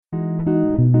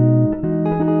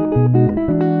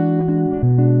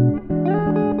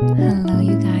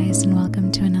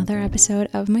episode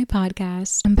of my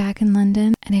podcast. I'm back in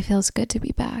London and it feels good to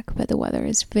be back, but the weather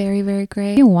is very, very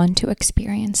great. If you want to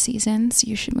experience seasons,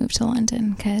 you should move to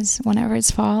London because whenever it's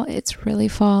fall, it's really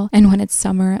fall. And when it's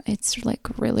summer, it's like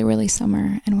really, really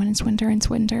summer. And when it's winter, it's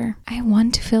winter. I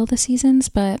want to feel the seasons,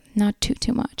 but not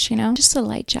too much, just a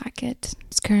light jacket.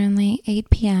 It's currently 8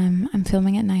 p.m. I'm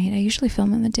filming at night. I usually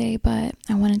film in the day, but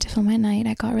I wanted to film at night.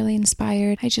 I got really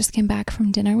inspired. I just came back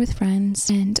from dinner with friends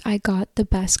and I got the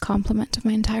best compliment of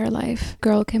my entire life.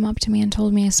 Girl came up to me and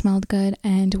told me I smelled good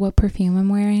and what perfume I'm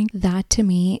wearing. That to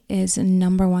me is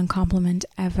number one compliment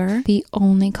ever. The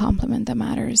only compliment that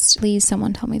matters. Please,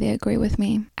 someone tell me they agree with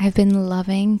me. I've been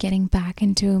loving getting back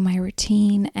into my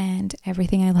routine and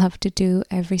everything I love to do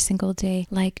every single day,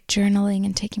 like journaling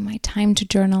and taking my time to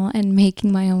journal and making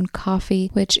my own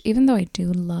coffee, which even though I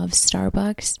do love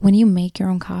Starbucks, when you make your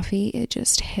own coffee, it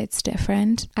just hits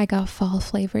different. I got fall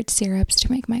flavored syrups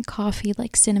to make my coffee,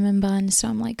 like cinnamon buns, so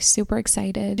I'm like super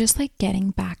excited. Just like getting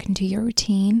back into your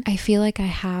routine. I feel like I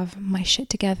have my shit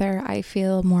together. I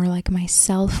feel more like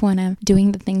myself when I'm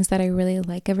doing the things that I really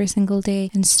like every single day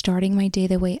and starting my day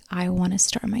the way I want to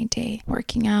start my day.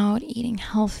 Working out, eating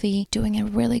healthy, doing a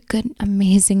really good,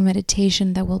 amazing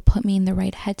meditation that will put me in the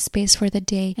right headspace for the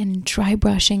day, and dry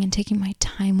brushing and taking my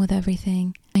time with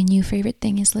everything. My new favorite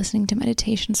thing is listening to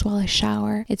meditations while I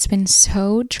shower. It's been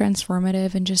so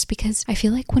transformative, and just because I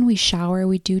feel like when we shower,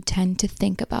 we do tend to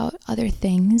think about other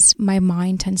things. My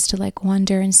mind tends to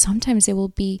wander, and sometimes it will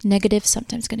be negative,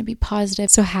 sometimes going to be positive.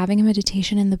 So having a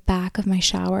meditation in the back of my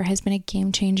shower has been a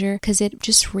game changer because it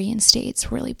just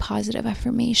reinstates really positive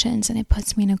affirmations and it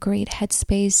puts me in a great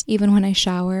headspace even when I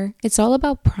shower. It's all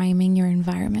about priming your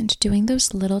environment, doing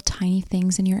those little tiny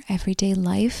things in your everyday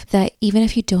life that even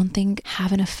if you don't think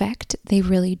have an effect, they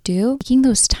really do. Making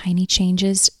those tiny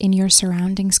changes in your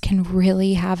surroundings can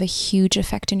really have a huge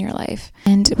effect in your life.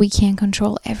 And we can't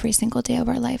control every single day of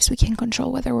our lives. We can't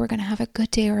control whether we're going to have a good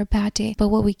day or a bad day, but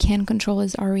what we can control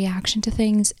is our reaction to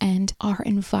things and our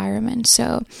environment.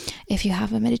 So if you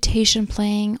have a meditation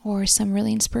playing or some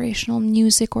really inspirational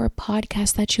music or a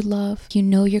podcast that you love,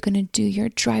 you're going to do your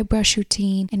dry brush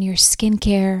routine and your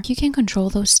skincare, you can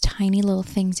control those tiny little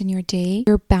things in your day.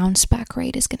 Your bounce back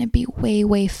rate is going to be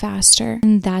way faster.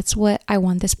 And that's what I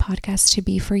want this podcast to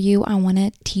be for you. I want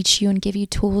to teach you and give you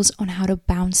tools on how to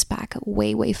bounce back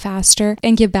way faster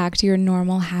and get back to your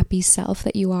normal happy self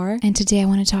that you are. And today I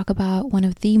want to talk about one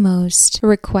of the most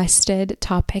requested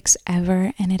topics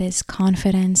ever, and it is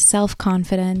confidence,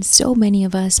 self-confidence. So many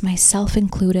of us, myself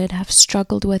included, have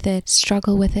struggle with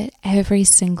it every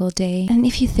single day. And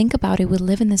if you think about it, we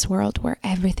live in this world where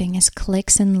everything is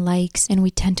clicks and likes, and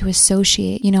we tend to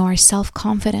associate, our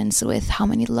self-confidence with how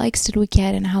many likes did we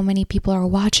get and how many people are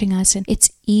watching us. And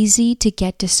it's easy to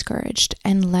get discouraged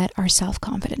and let our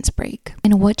self-confidence break.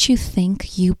 And what you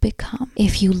think, you become.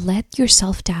 If you let your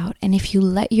self-doubt and if you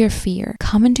let your fear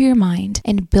come into your mind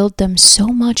and build them so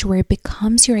much where it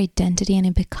becomes your identity and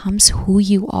it becomes who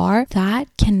you are, that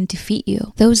can defeat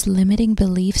you. Those limiting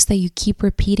beliefs that you keep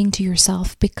repeating to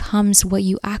yourself becomes what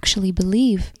you actually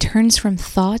believe. It turns from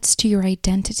thoughts to your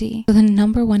identity. So the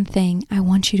number one thing I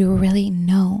want you to really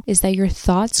know is that your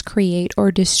thoughts create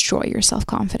or destroy your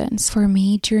self-confidence. For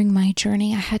me, during my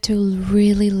journey, I had to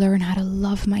really learn how to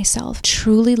love myself,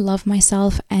 truly love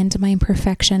myself and my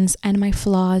imperfections and my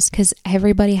flaws, because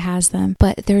everybody has them.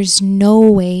 But there's no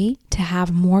way to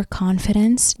have more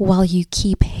confidence while you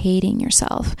keep hating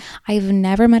yourself. I've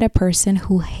never met a person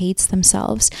who hates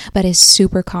themselves but is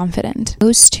super confident.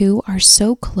 Those two are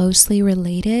so closely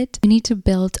related. You need to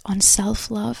build on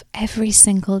self-love every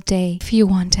single day if you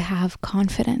want to have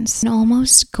confidence. And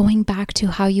almost going back to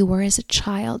how you were as a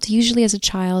child. Usually as a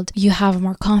child, you have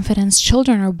more confidence.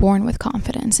 Children are born with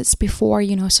confidence. It's before,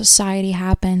 society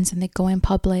happens and they go in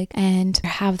public and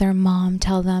have their mom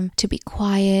tell them to be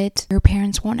quiet. Your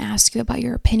parents won't ask you about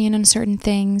your opinion on certain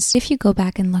things. If you go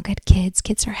back and look at kids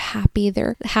are happy.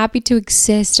 They're happy to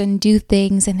exist and do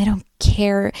things, and they don't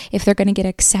care if they're going to get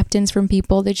acceptance from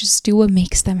people. They just do what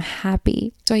makes them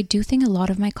happy. So I do think a lot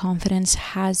of my confidence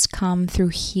has come through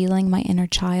healing my inner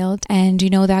child. And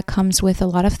that comes with a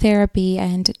lot of therapy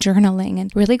and journaling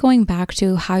and really going back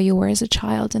to how you were as a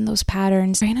child and those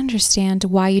patterns. Try and understand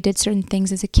why you did certain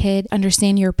things as a kid.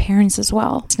 Understand your parents as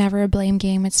well. It's never a blame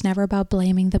game. It's never about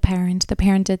blaming the parent. The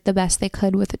parent did the best they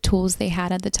could with the tools they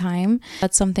had at the time.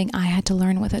 That's something I had to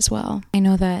learn with as well. I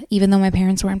know that even though my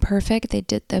parents weren't perfect, they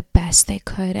did the best best they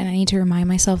could. And I need to remind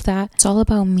myself that it's all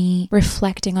about me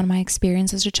reflecting on my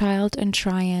experience as a child and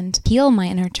try and heal my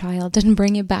inner child and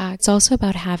bring it back. It's also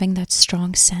about having that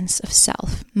strong sense of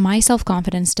self. My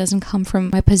self-confidence doesn't come from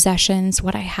my possessions,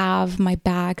 what I have, my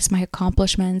bags, my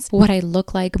accomplishments, what I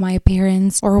look like, my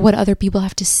appearance, or what other people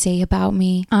have to say about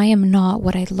me. I am not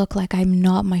what I look like. I'm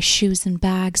not my shoes and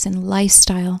bags and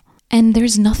lifestyle. And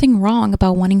there's nothing wrong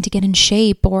about wanting to get in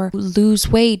shape or lose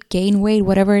weight, gain weight,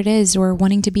 whatever it is, or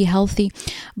wanting to be healthy.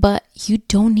 But you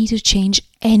don't need to change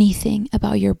anything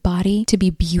about your body to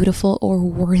be beautiful or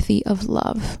worthy of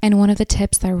love. And one of the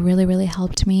tips that really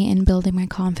helped me in building my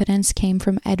confidence came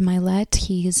from Ed Milet.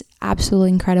 He's absolutely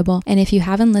incredible. And if you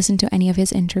haven't listened to any of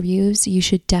his interviews, you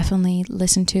should definitely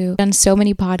listen to. He's done so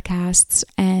many podcasts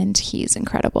and he's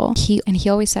incredible. He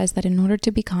always says that in order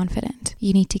to be confident,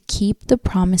 you need to keep the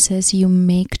promises you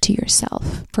make to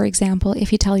yourself. For example,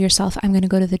 if you tell yourself, I'm going to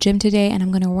go to the gym today and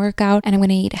I'm going to work out and I'm going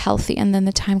to eat healthy, and then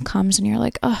the time comes and you're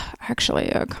like, oh,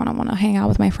 actually, I kind of want to hang out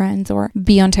with my friends or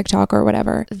be on TikTok or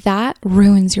whatever. That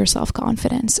ruins your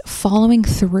self-confidence. Following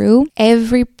through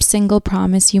every single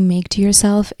promise you make to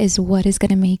yourself is what is going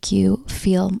to make you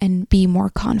feel and be more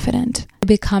confident.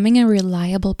 Becoming a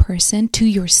reliable person to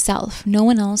yourself, no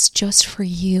one else, just for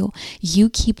you. You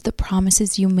keep the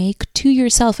promises you make to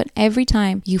yourself, and every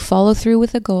time you follow through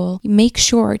with a goal, make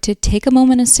sure to take a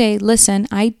moment and say, listen,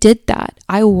 I did that.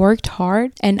 I worked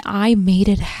hard and I made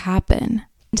it happen.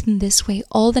 In this way,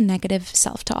 all the negative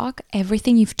self-talk,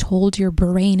 everything you've told your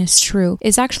brain is true,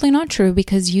 is actually not true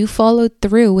because you followed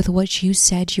through with what you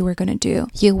said you were going to do.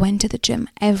 You went to the gym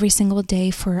every single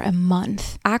day for a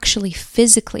month, actually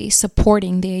physically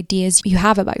supporting the ideas you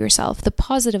have about yourself, the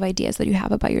positive ideas that you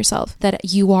have about yourself, that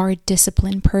you are a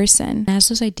disciplined person. As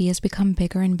those ideas become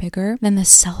bigger and bigger, then the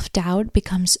self-doubt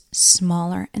becomes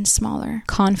smaller and smaller.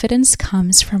 Confidence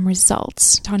comes from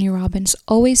results. Tony Robbins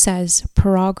always says,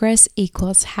 progress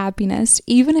equals happiness,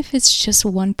 even if it's just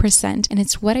 1%. And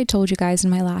it's what I told you guys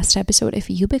in my last episode. If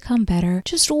you become better,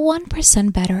 just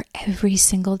 1% better every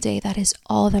single day, that is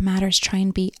all that matters. Try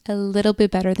and be a little bit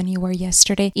better than you were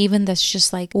yesterday. Even that's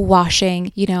just like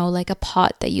washing, like a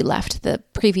pot that you left the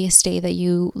previous day that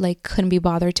you couldn't be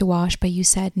bothered to wash, but you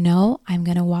said, no, I'm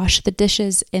going to wash the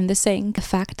dishes in the sink. The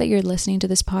fact that you're listening to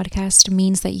this podcast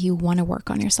means that you want to work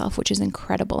on yourself, which is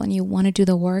incredible. And you want to do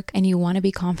the work and you want to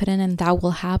be confident, and that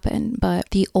will happen. But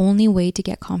the only way to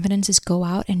get confidence is go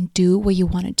out and do what you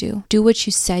want to do. Do what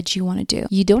you said you want to do.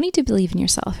 You don't need to believe in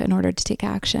yourself in order to take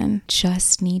action.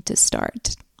 Just need to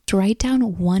start. Write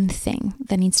down one thing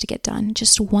that needs to get done,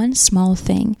 just one small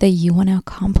thing that you want to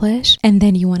accomplish, and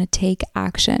then you want to take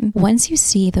action. Once you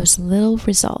see those little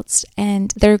results,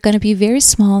 and they're going to be very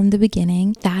small in the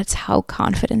beginning, that's how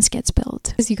confidence gets built.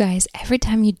 Because you guys, every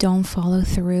time you don't follow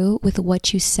through with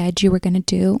what you said you were going to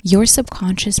do, your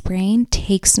subconscious brain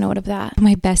takes note of that.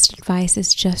 My best advice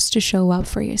is just to show up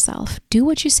for yourself. Do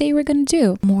what you say you were going to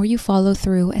do. The more you follow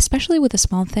through, especially with the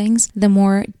small things, the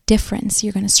more difference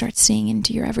you're going to start seeing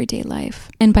into your everyday life.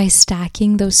 And by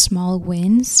stacking those small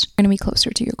wins, you're going to be closer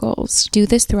to your goals. Do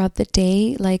this throughout the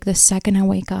day. Like the second I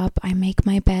wake up, I make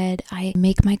my bed, I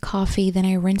make my coffee, then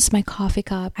I rinse my coffee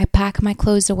cup, I pack my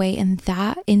clothes away, and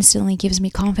that instantly gives me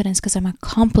confidence because I'm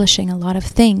accomplishing a lot of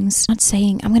things. I'm not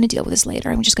saying I'm going to deal with this later,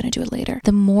 I'm just going to do it later.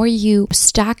 The more you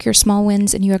stack your small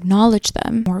wins and you acknowledge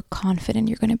them, the more confident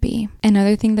you're going to be.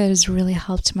 Another thing that has really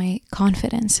helped my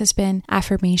confidence has been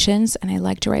affirmations, and I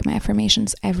like to write my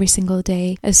affirmations every single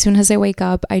day. As soon as I wake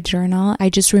up, I journal. I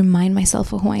just remind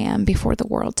myself of who I am before the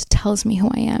world tells me who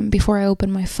I am. Before I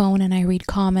open my phone and I read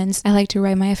comments, I like to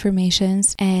write my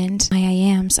affirmations and my I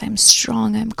ams. I'm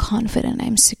strong, I'm confident,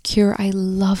 I'm secure, I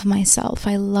love myself,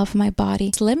 I love my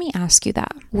body. So let me ask you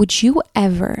that. Would you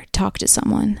ever talk to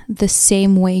someone the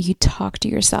same way you talk to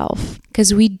yourself?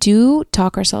 Because we do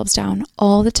talk ourselves down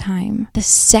all the time. The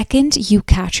second you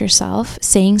catch yourself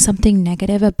saying something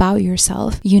negative about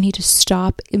yourself, you need to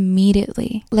stop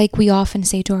immediately. Like we often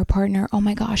say to our partner, oh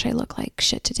my gosh, I look like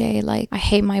shit today. Like I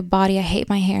hate my body, I hate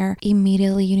my hair.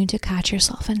 Immediately you need to catch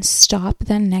yourself and stop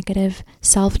that negative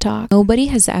self-talk. Nobody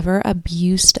has ever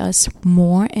abused us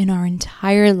more in our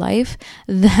entire life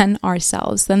than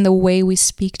ourselves, than the way we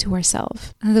speak to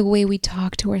ourselves, the way we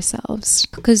talk to ourselves.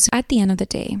 Because at the end of the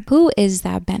day, who is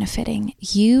that benefiting?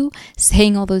 You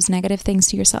saying all those negative things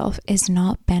to yourself is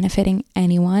not benefiting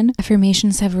anyone.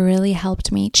 Affirmations have really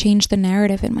helped me change the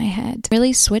narrative in my head,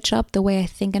 really switch up the way I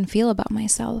think and feel about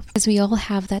myself. Because we all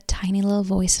have that tiny little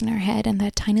voice in our head, and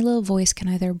that tiny little voice can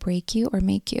either break you or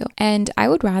make you. And I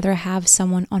would rather have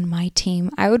someone on my team.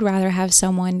 I would rather have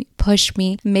someone push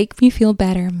me, make me feel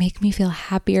better, make me feel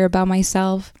happier about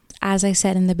myself. as I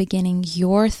said in the beginning,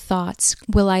 your thoughts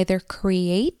will either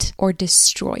create or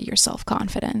destroy your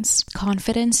self-confidence.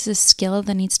 Confidence is a skill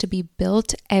that needs to be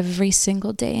built every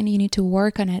single day, and you need to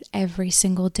work on it every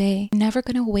single day. You're never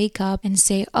going to wake up and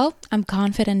say, oh, I'm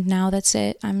confident now, that's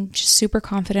it. I'm just super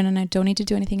confident and I don't need to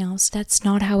do anything else. That's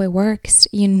not how it works.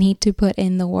 You need to put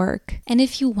in the work. And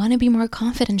if you want to be more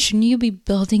confident, shouldn't you be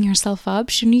building yourself up?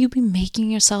 Shouldn't you be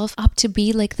making yourself up to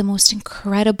be like the most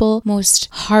incredible, most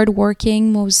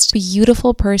hardworking, most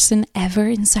beautiful person ever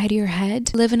inside your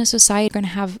head? Live in a society you're going to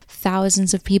have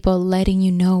thousands of people letting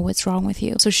you know what's wrong with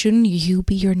you. So shouldn't you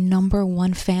be your number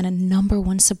one fan and number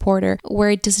one supporter, where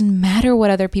it doesn't matter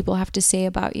what other people have to say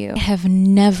about you? I have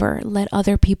never let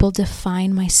other people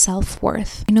define my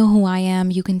self-worth. I know who I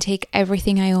am. You can take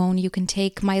everything I own. You can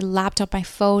take my laptop, my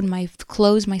phone, my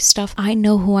clothes, my stuff. I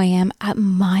know who I am at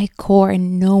my core,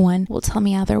 and no one will tell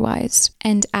me otherwise.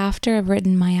 And after I've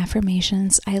written my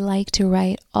affirmations, I like to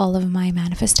write all of my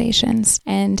manifestations.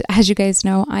 And as you guys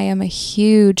know, I am a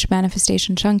huge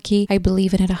manifestation junkie. I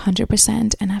believe in it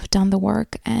 100%, and I've done the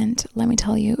work, and let me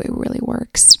tell you, it really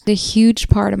works. The huge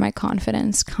part of my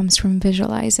confidence comes from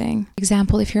visualizing. For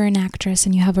example, if you're an actress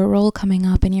and you have a role coming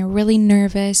up and you're really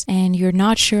nervous and you're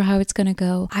not sure how it's going to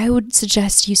go, I would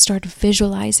suggest you start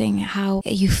visualizing how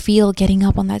you feel getting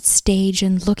up on that stage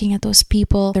and looking at those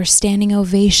people, their standing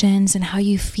ovations, and how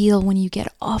you feel when you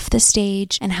get off the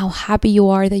stage, and how happy you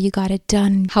are that you got it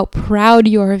done, how proud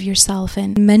you are of yourself,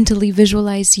 and mentally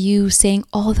visualize you saying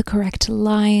all the correct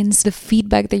lines, the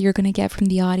feedback that you're going to get from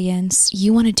the audience.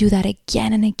 You want to do that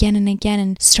again and again and again,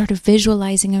 and start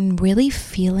visualizing and really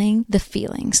feeling the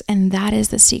feelings. And that is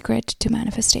the secret to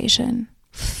manifestation.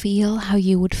 Feel how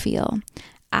you would feel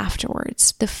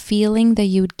afterwards. The feeling that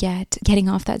you would get getting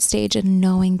off that stage and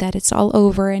knowing that it's all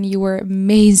over and you were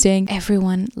amazing.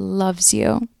 Everyone loves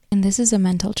you. And this is a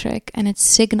mental trick, and it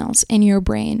signals in your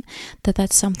brain that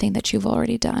that's something that you've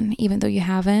already done. Even though you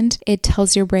haven't, it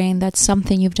tells your brain that's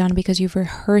something you've done because you've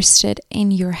rehearsed it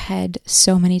in your head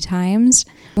so many times.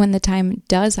 When the time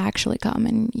does actually come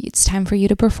and it's time for you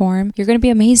to perform, you're going to be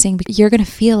amazing. You're going to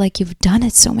feel like you've done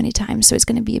it so many times, so it's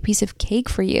going to be a piece of cake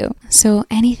for you. So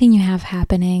anything you have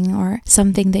happening or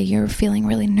something that you're feeling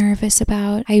really nervous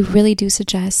about, I really do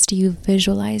suggest you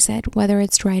visualize it, whether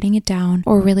it's writing it down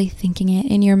or really thinking it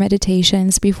in your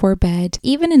meditations before bed,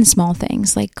 even in small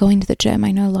things like going to the gym. I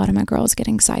know a lot of my girls get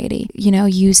anxiety,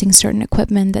 using certain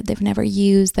equipment that they've never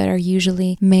used that are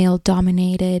usually male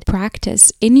dominated.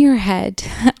 Practice in your head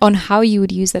on how you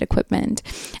would use that equipment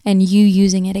and you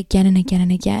using it again and again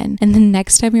and again. And the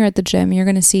next time you're at the gym, you're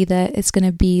going to see that it's going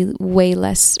to be way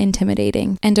less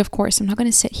intimidating. And of course, I'm not going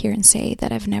to sit here and say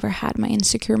that I've never had my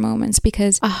insecure moments,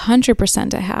 because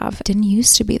 100% I have. I didn't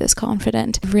used to be this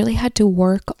confident. I really had to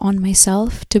work on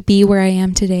myself to be where I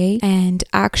am today and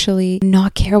actually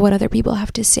not care what other people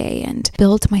have to say, and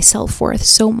build my self-worth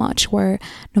so much where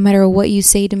no matter what you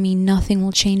say to me, nothing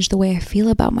will change the way I feel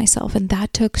about myself. And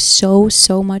that took so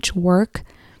much work,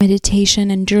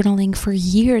 meditation and journaling for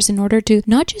years in order to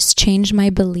not just change my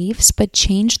beliefs, but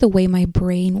change the way my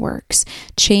brain works.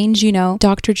 Change,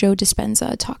 Dr. Joe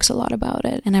Dispenza talks a lot about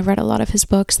it, and I've read a lot of his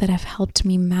books that have helped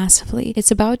me massively.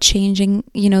 It's about changing,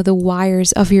 the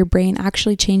wires of your brain,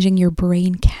 actually changing your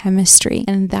brain chemistry.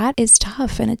 And that is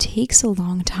tough and it takes a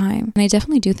long time. And I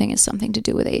definitely do think it's something to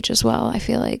do with age as well. I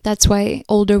feel like that's why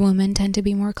older women tend to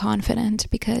be more confident,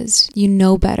 because you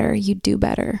know better, you do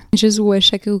better. I just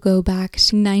wish I could go back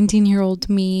to 19-year-old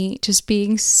me just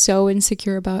being so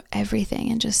insecure about everything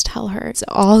and just tell her it's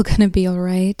all gonna be all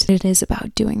right. It is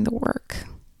about doing the work.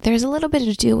 There's a little bit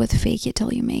to do with fake it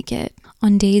till you make it.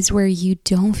 On days where you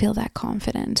don't feel that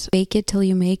confident, fake it till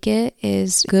you make it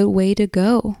is a good way to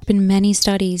go. There's been many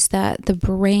studies that the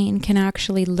brain can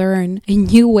actually learn a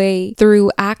new way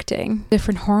through acting.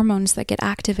 Different hormones that get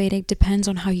activated depends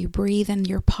on how you breathe and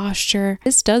your posture.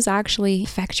 This does actually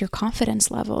affect your confidence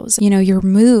levels, your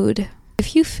mood.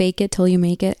 If you fake it till you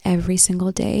make it every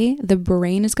single day, the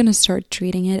brain is going to start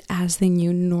treating it as the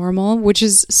new normal, which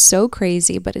is so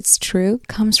crazy, but it's true. It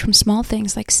comes from small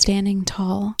things like standing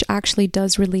tall, which actually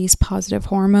does release positive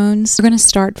hormones. You're going to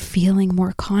start feeling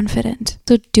more confident.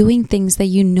 So doing things that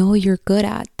you know you're good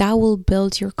at, that will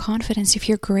build your confidence. If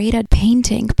you're great at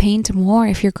painting, paint more.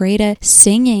 If you're great at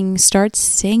singing, start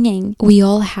singing. We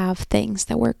all have things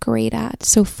that we're great at.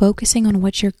 So focusing on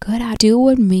what you're good at, do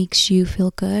what makes you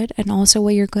feel good, and also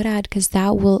what you're good at, because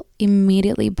that will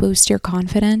immediately boost your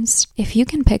confidence. If you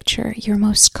can picture your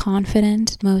most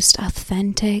confident, most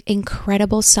authentic,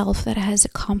 incredible self that has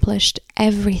accomplished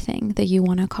everything that you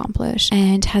want to accomplish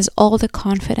and has all the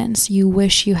confidence you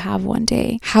wish you have one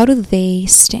day, how do they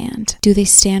stand? Do they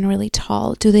stand really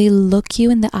tall? Do they look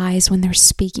you in the eyes when they're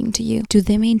speaking to you? Do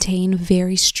they maintain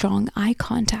very strong eye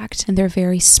contact and they're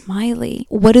very smiley?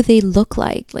 What do they look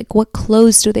like? Like, what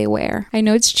clothes do they wear? I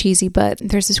know it's cheesy, but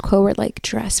there's this quote where like,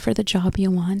 dress for the job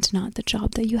you want, not the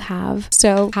job that you have.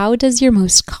 So how does your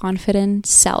most confident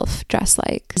self dress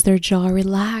like? Is their jaw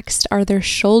relaxed? Are their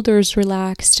shoulders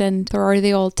relaxed? Or are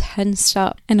they all tensed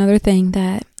up? Another thing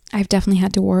that I've definitely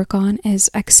had to work on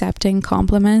is accepting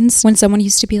compliments. When someone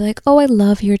used to be like, oh, I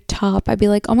love your top, I'd be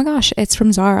like, oh my gosh, it's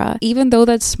from Zara. Even though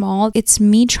that's small, it's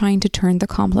me trying to turn the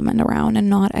compliment around and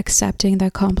not accepting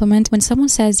that compliment. When someone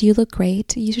says you look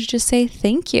great, you should just say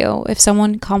thank you. If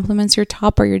someone compliments your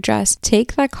top or your dress,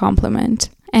 take that compliment.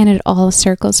 And it all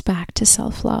circles back to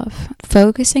self-love.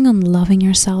 Focusing on loving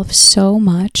yourself so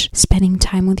much, spending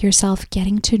time with yourself,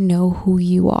 getting to know who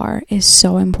you are is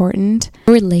so important.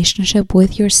 The relationship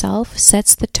with yourself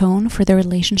sets the tone for the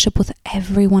relationship with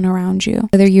everyone around you,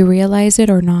 whether you realize it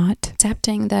or not.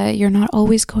 Accepting that you're not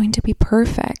always going to be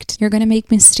perfect. You're going to make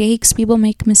mistakes. People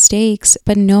make mistakes.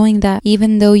 But knowing that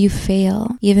even though you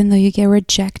fail, even though you get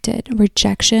rejected,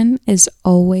 rejection is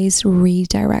always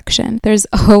redirection. There's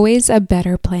always a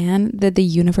better plan that the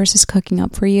universe is cooking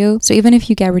up for you. So even if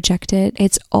you get rejected,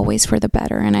 it's always for the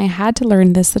better. And I had to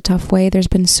learn this the tough way. There's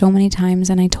been so many times,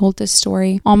 and I told this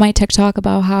story on my TikTok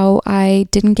about how I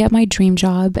didn't get my dream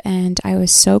job and I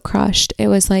was so crushed. It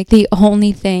was like the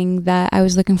only thing that I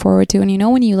was looking forward to. And you know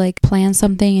when you like plan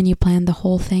something and you plan the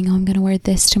whole thing, oh, I'm gonna wear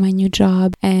this to my new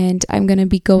job and I'm gonna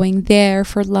be going there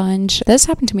for lunch. This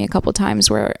happened to me a couple times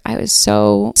where I was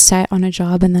so set on a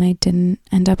job and then I didn't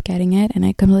end up getting it and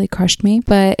it completely crushed me.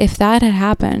 But if that had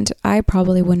happened, I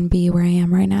probably wouldn't be where I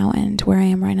am right now. And where I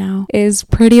am right now is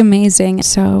pretty amazing.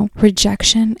 So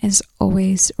rejection is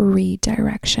always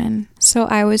redirection. So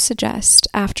I would suggest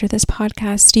after this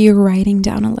podcast, you're writing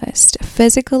down a list, a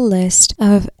physical list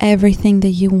of everything that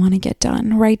you want to get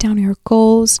done. Write down your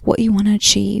goals, what you want to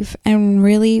achieve, and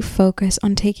really focus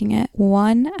on taking it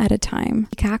one at a time.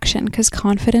 Take action, because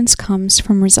confidence comes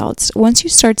from results. Once you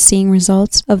start seeing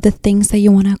results of the things that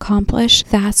you want to accomplish,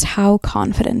 that's how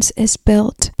confidence is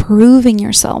built. Proving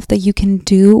yourself that you can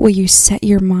do what you set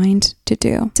your mind to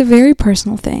do. It's a very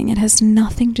personal thing. It has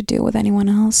nothing to do with anyone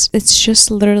else. It's just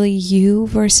literally you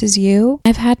versus you.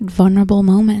 I've had vulnerable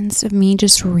moments of me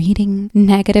just reading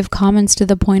negative comments to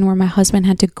the point where my husband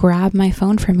had to grab my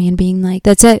phone from me and being like,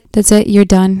 that's it, you're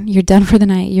done for the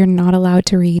night. You're not allowed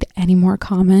to read any more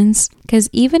comments. Because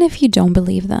even if you don't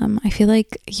believe them, I feel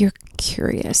like you're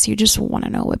curious. You just want to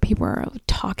know what people are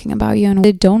talking about you. And what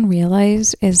they don't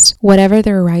realize is whatever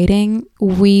they're writing,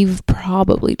 we've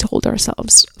probably told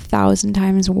ourselves 1,000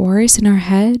 times worse in our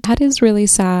head. That is really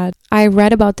sad. I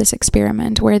read about this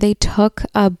experiment where they took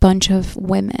a bunch of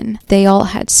women. They all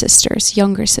had sisters,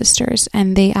 younger sisters,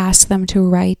 and they asked them to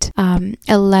write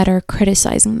a letter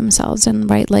criticizing themselves and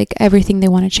write like everything they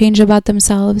want to change about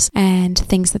themselves and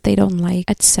things that they don't like,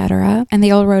 etc. And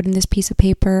they all wrote in this piece of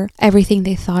paper everything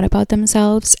they thought about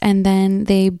themselves, and then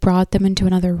they brought them into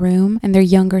another room and their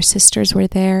younger sisters were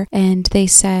there and they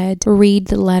said, read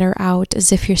the letter out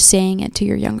as if you're saying it to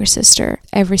your younger sister.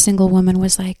 Every single woman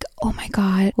was like, oh my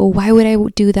god, why would I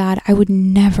do that? I would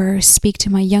never speak to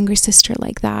my younger sister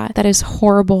like that. That is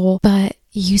horrible. But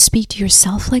you speak to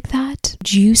yourself like that?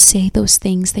 Do you say those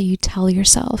things that you tell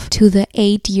yourself to the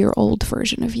 8-year-old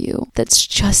version of you that's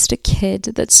just a kid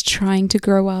that's trying to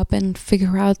grow up and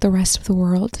figure out the rest of the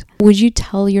world? Would you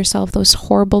tell yourself those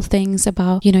horrible things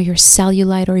about, your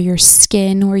cellulite or your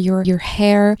skin or your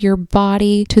hair, your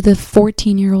body to the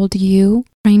 14-year-old you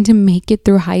trying to make it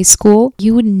through high school?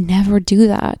 You would never do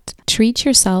that. Treat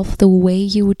yourself the way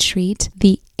you would treat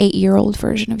the 8-year-old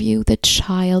version of you, the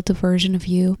child version of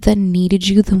you that needed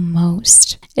you the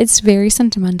most. It's very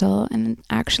sentimental and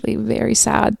actually very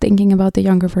sad thinking about the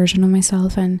younger version of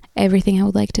myself and everything I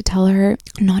would like to tell her.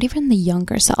 Not even the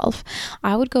younger self.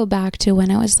 I would go back to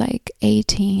when I was like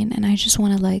 18 and I just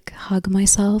want to like hug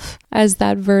myself as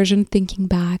that version, thinking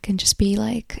back and just be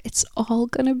like, it's all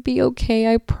gonna be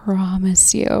okay, I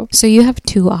promise you. So you have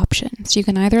two options. You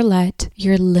can either let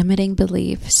your limiting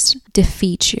beliefs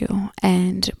defeat you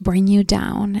and bring you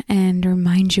down and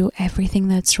remind you everything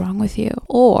that's wrong with you,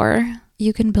 or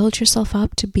you can build yourself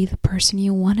up to be the person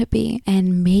you want to be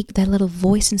and make that little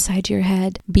voice inside your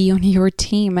head be on your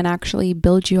team and actually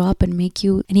build you up and make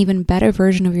you an even better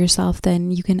version of yourself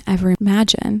than you can ever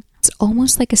imagine. It's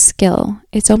almost like a skill.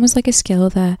 It's almost like a skill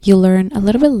that you learn a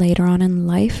little bit later on in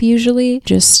life usually.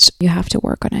 Just you have to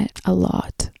work on it a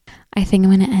lot. I think I'm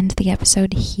going to end the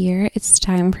episode here. It's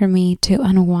time for me to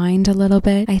unwind a little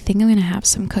bit. I think I'm going to have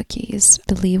some cookies.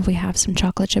 I believe we have some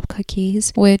chocolate chip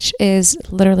cookies, which is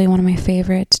literally one of my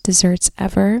favorite desserts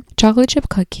ever. Chocolate chip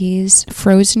cookies,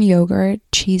 frozen yogurt,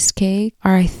 cheesecake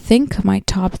are, I think, my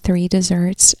top 3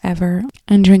 desserts ever.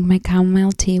 And drink my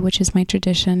chamomile tea, which is my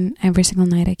tradition. Every single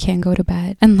night I can't go to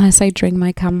bed unless I drink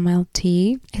my chamomile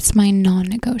tea. It's my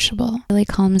non-negotiable. It really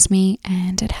calms me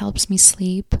and it helps me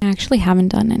sleep. I actually haven't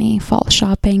done any fall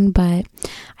shopping, but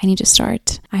I need to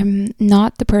start. I'm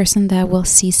not the person that will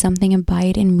see something and buy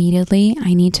it immediately.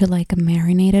 I need to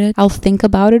marinate it. I'll think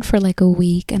about it for a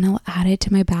week and I'll add it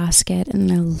to my basket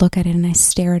and I'll look at it and I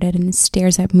stare at it and it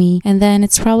stares at me, and then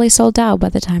it's probably sold out by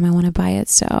the time I want to buy it.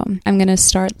 So I'm gonna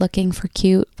start looking for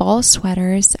cute fall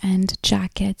sweaters and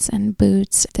jackets and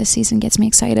boots. This season gets me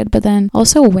excited, but then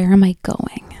also, where am I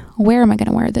going? Where am I going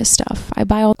to wear this stuff? I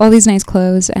buy all these nice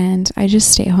clothes and I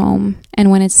just stay home. And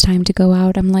when it's time to go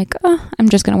out, I'm like, I'm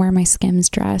just going to wear my Skims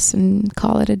dress and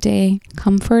call it a day.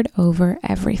 Comfort over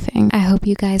everything. I hope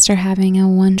you guys are having a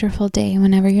wonderful day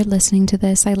whenever you're listening to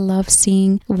this. I love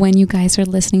seeing when you guys are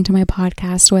listening to my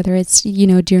podcast, whether it's,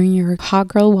 during your hot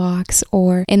girl walks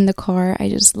or in the car. I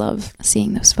just love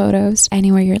seeing those photos.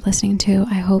 Anywhere you're listening to,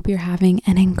 I hope you're having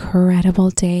an incredible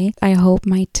day. I hope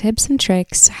my tips and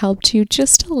tricks helped you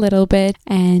just a little bit,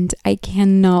 and I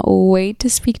cannot wait to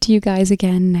speak to you guys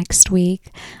again next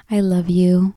week. I love you.